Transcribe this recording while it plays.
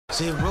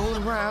Say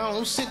rolling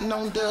around, sitting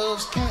on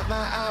doves, can't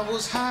lie, I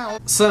was high.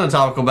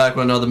 Topical back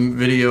with another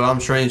video. I'm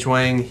Strange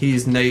Wang.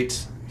 He's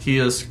Nate. He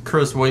is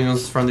Chris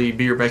Williams from the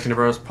Beer Bacon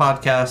Bros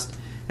podcast.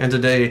 And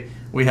today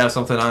we have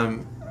something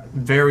I'm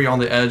very on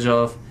the edge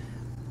of.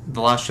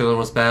 The last trailer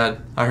was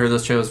bad. I heard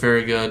this trailer was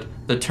very good.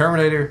 The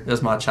Terminator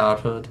is my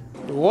childhood.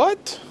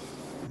 What?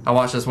 I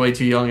watched this way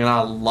too young and I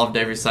loved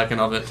every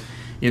second of it.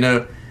 You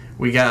know,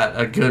 we got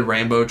a good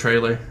Rambo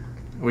trailer.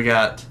 We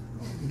got...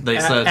 They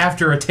said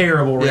after a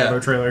terrible Rambo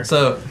trailer.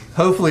 So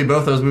hopefully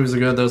both those movies are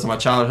good. Those are my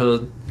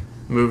childhood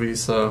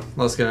movies. So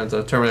let's get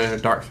into Terminator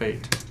Dark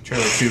Fate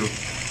trailer 2.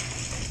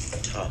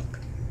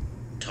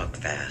 Talk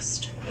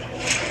fast.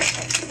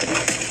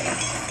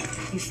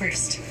 You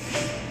first.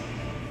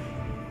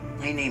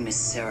 My name is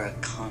Sarah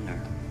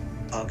Connor.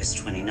 August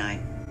 29,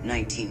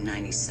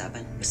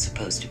 1997 was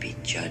supposed to be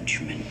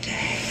Judgment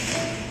Day.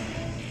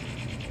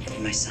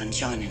 My son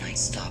John and I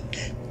stopped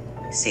it.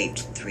 Saved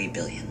 3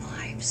 billion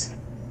lives.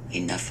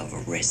 Enough of a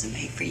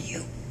resume for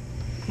you?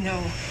 No.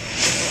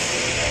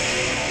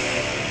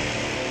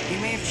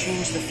 You may have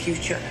changed the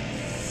future,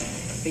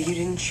 but you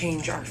didn't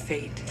change our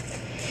fate.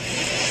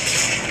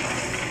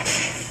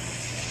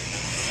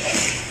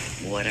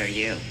 What are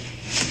you?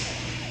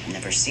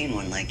 Never seen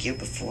one like you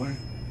before.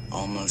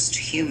 Almost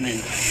human.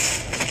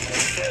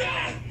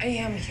 I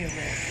am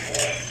human,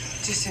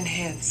 just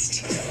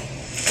enhanced.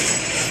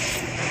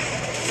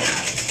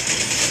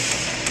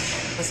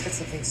 Let's get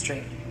something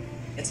straight.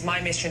 It's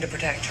my mission to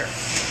protect her.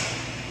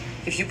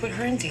 If you put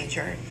her in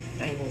danger,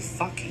 I will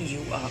fuck you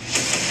up.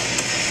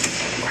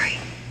 Right.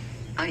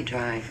 I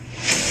drive.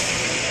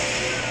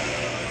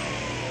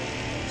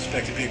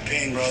 Expect a big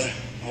pain, brother.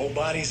 The whole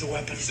body's a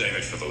weapon. Save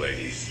it for the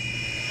ladies.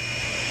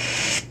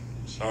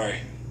 Sorry.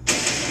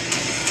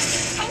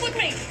 Come with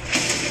me!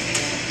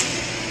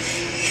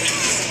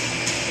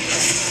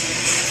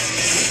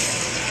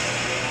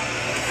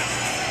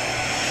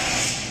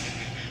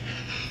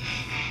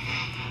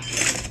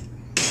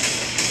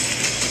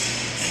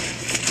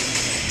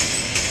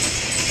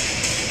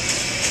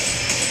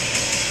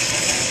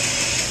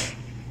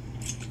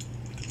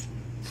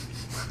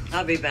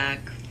 I'll be back.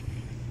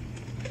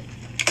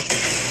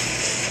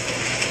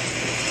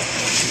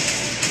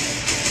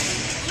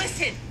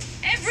 Listen,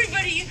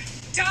 everybody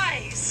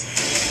dies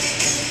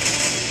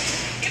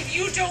if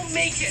you don't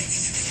make it.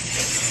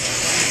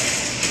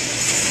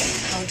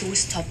 How do we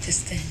stop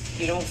this thing?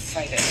 You don't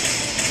fight it.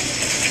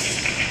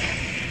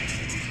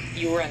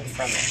 You run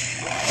from it.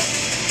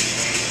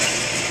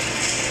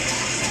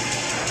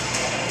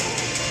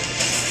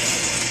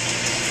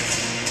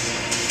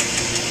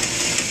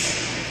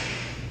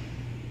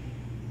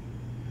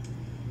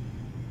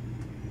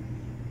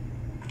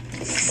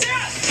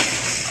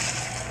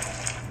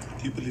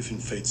 Do you believe in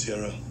fate,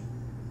 Sarah?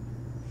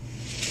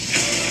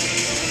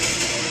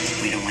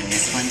 We don't win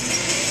this one.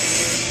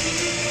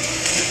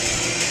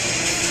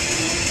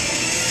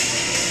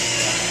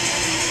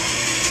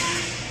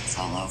 It's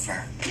all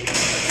over.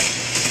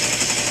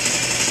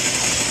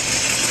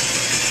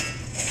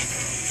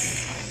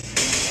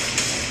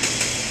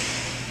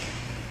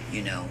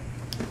 You know,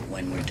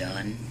 when we're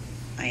done,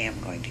 I am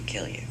going to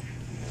kill you.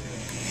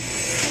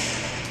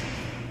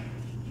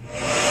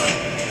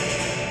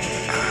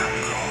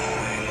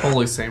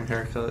 Holy same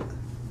haircut.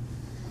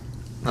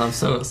 I'm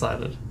so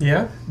excited.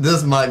 Yeah?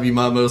 This might be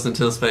my most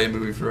anticipated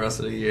movie for the rest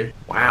of the year.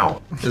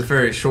 Wow. It's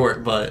very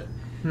short, but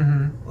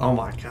oh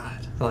my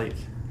god. Like,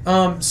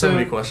 so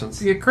many questions.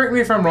 Yeah, correct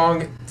me if I'm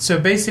wrong. So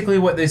basically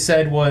what they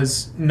said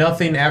was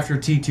nothing after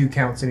T2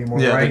 counts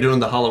anymore, Yeah, right? they're doing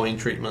the Halloween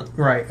treatment.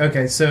 Right,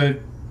 okay. So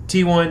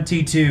T1,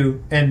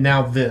 T2, and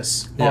now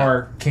this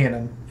are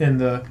canon in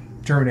the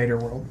Terminator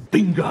world.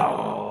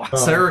 Bingo!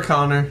 Sarah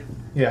Connor,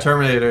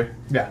 Terminator.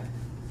 Yeah.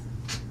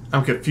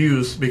 I'm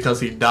confused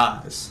because he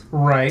dies.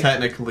 Right.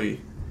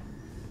 Technically.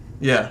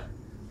 Yeah.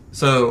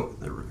 So,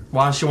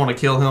 why does she want to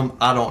kill him?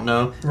 I don't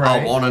know.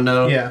 Right. I want to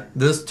know. Yeah.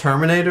 This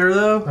Terminator,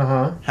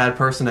 though, had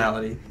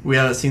personality. We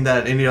haven't seen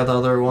that in any of the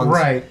other ones.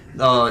 Right.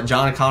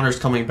 John Connor's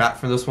coming back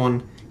from this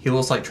one. He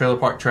looks like trailer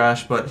park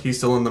trash, but he's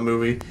still in the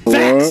movie.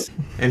 Facts!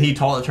 And he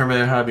taught the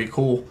Terminator how to be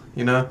cool,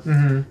 you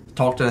know?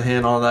 Talk to the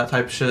hand, all that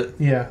type of shit.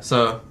 Yeah.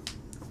 So,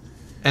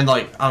 and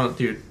like, I don't,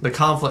 dude, the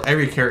conflict,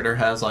 every character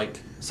has like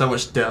so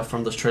much depth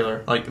from this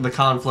trailer. Like, the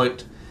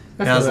conflict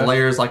has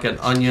layers like an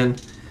onion.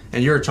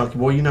 And you're a chunky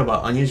boy. You know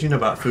about onions. You know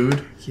about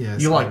food.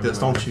 Yes, you like this,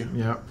 don't you?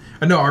 Yeah.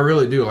 No, I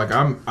really do. Like,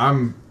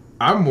 I'm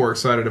more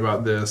excited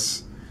about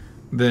this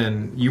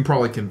than you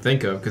probably can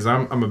think of because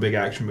I'm a big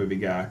action movie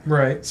guy.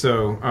 Right.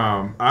 So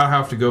I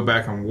have to go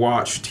back and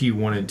watch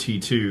T1 and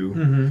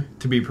T2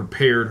 to be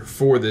prepared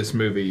for this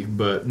movie.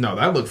 But no,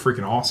 that looked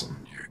freaking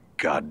awesome. You're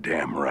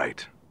goddamn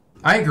right.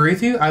 I agree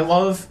with you. I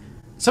love...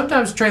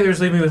 Sometimes trailers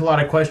leave me with a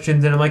lot of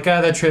questions, and I'm like,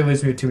 that trailer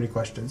leaves me with too many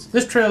questions.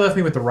 This trailer left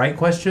me with the right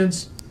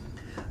questions.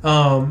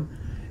 You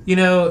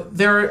know,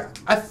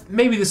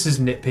 maybe this is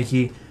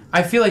nitpicky.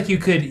 I feel like you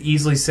could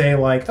easily say,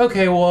 like,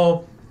 okay,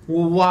 well,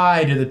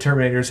 why do the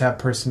Terminators have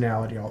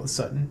personality all of a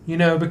sudden? You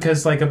know,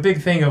 because, like, a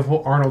big thing of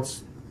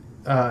Arnold's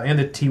and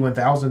the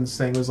T-1000s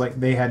thing was like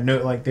they had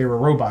no, like they were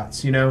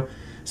robots, you know.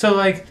 So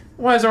like,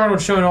 why is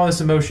Arnold showing all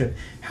this emotion?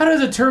 How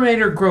does a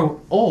Terminator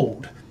grow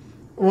old?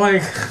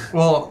 Like,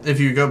 well, if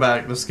you go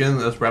back, the skin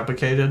is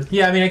replicated.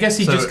 Yeah, I mean, I guess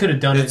he just could have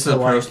done it. It's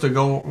supposed to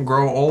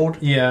grow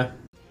old. Yeah.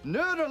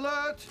 Nerd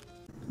alert!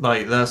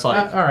 Like that's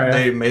like all right.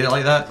 They made it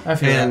like that. I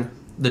feel and that.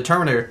 The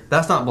Terminator,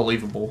 that's not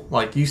believable.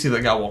 Like you see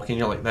that guy walking,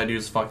 you're like, that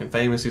dude's fucking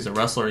famous. He's a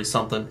wrestler. He's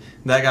something.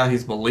 That guy,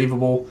 he's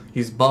believable.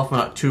 He's buff, but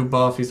not too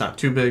buff. He's not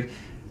too big.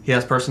 He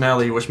has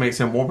personality, which makes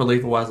him more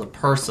believable as a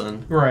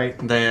person, right?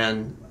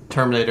 Than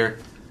Terminator.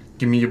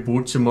 Give me your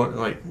boots and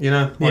like you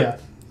know. Like, yeah.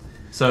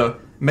 So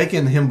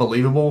making him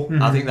believable,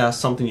 I think that's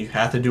something you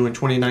have to do in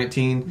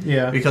 2019.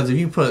 Yeah. Because if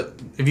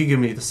you give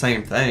me the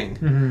same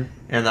thing,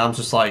 and I'm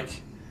just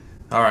like,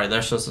 all right,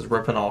 that's just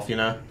ripping off, you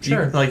know.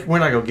 Sure. Like we're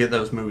not gonna get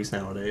those movies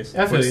nowadays,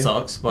 which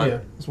sucks, but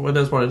it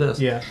is what it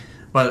is. Yeah.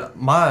 But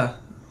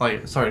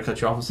sorry to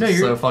cut you off. I'm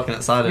so fucking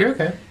excited. You're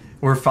okay.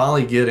 We're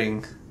finally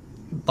getting,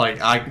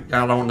 like I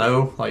don't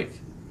know, like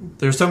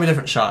there's so many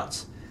different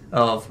shots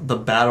of the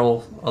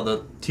battle of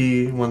the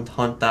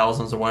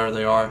T-1000s or whatever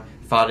they are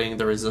fighting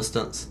the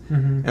resistance,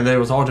 and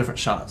there was all different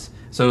shots.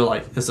 So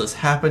like, is this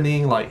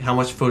happening? Like, how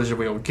much footage are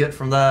we gonna get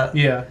from that?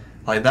 Yeah.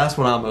 Like that's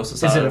what I'm most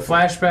excited. Is it a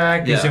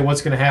flashback? Yeah. Is it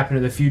what's going to happen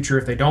in the future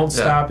if they don't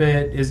stop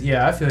it?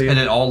 I feel you. And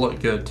it all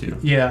looked good too.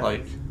 Yeah,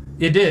 like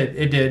it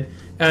did.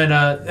 And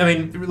I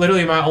mean,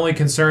 literally, my only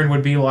concern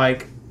would be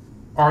like,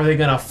 are they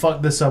going to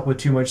fuck this up with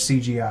too much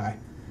CGI?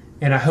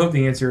 And I hope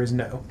the answer is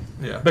no.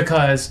 Yeah.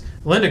 Because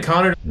Linda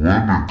Connor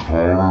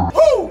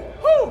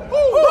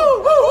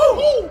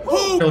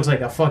looks like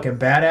a fucking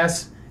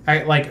badass.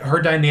 Like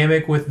her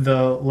dynamic with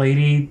the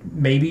lady,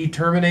 maybe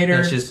Terminator.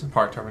 Yeah, she's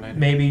part Terminator.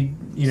 Maybe,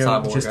 you know,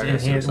 Cyborg, just I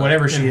guess, enhanced,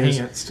 whatever she is.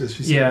 Enhanced, as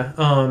she said.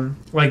 Yeah.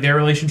 Like their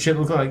relationship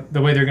look like the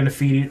way they're going to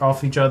feed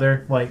off each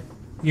other. Like,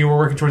 you know, we're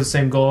working towards the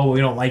same goal, but we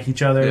don't like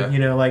each other. Yeah. You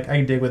know, like I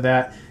can dig with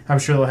that. I'm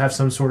sure they'll have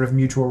some sort of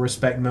mutual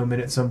respect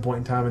moment at some point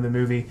in time in the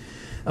movie.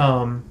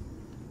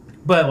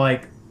 But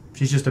like,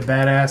 she's just a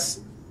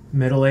badass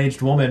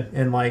middle-aged woman,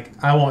 and like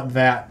I want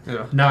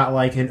that, not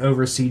like an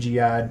over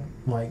CGI'd,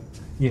 like,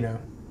 you know.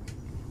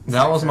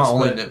 That was my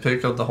only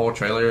nitpick of the whole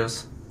trailer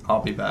is,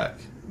 I'll be back.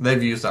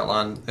 They've used that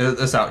line.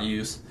 It's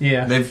outused.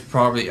 Yeah. They've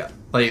probably,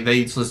 like,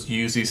 they just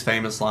use these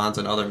famous lines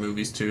in other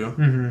movies too.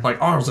 Like,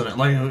 Arnold's in it.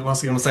 Like,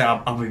 what's he going to say?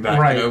 I'll be back.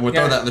 Right. You know, we'll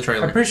throw that in the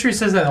trailer. I'm pretty sure he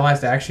says that in The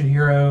Last Action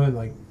Hero. And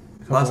like,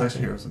 Last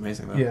Action Hero is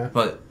amazing though. Yeah.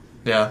 But,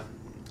 yeah.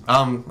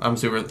 I'm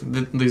super.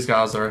 These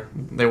guys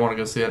they want to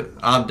go see it.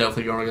 I'm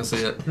definitely going to go see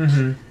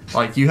it.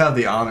 Like, you have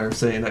the honor of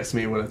sitting next to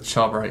me with a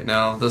chub right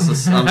now. I'm so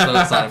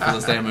excited for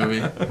this damn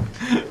movie.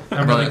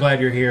 I'm really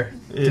glad you're here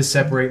to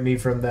separate me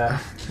from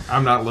that.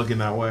 I'm not looking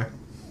that way.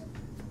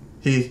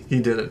 He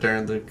did it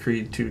during the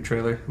Creed 2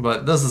 trailer.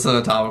 But this is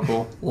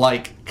anatomical.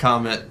 Like,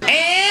 comment,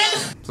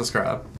 and subscribe.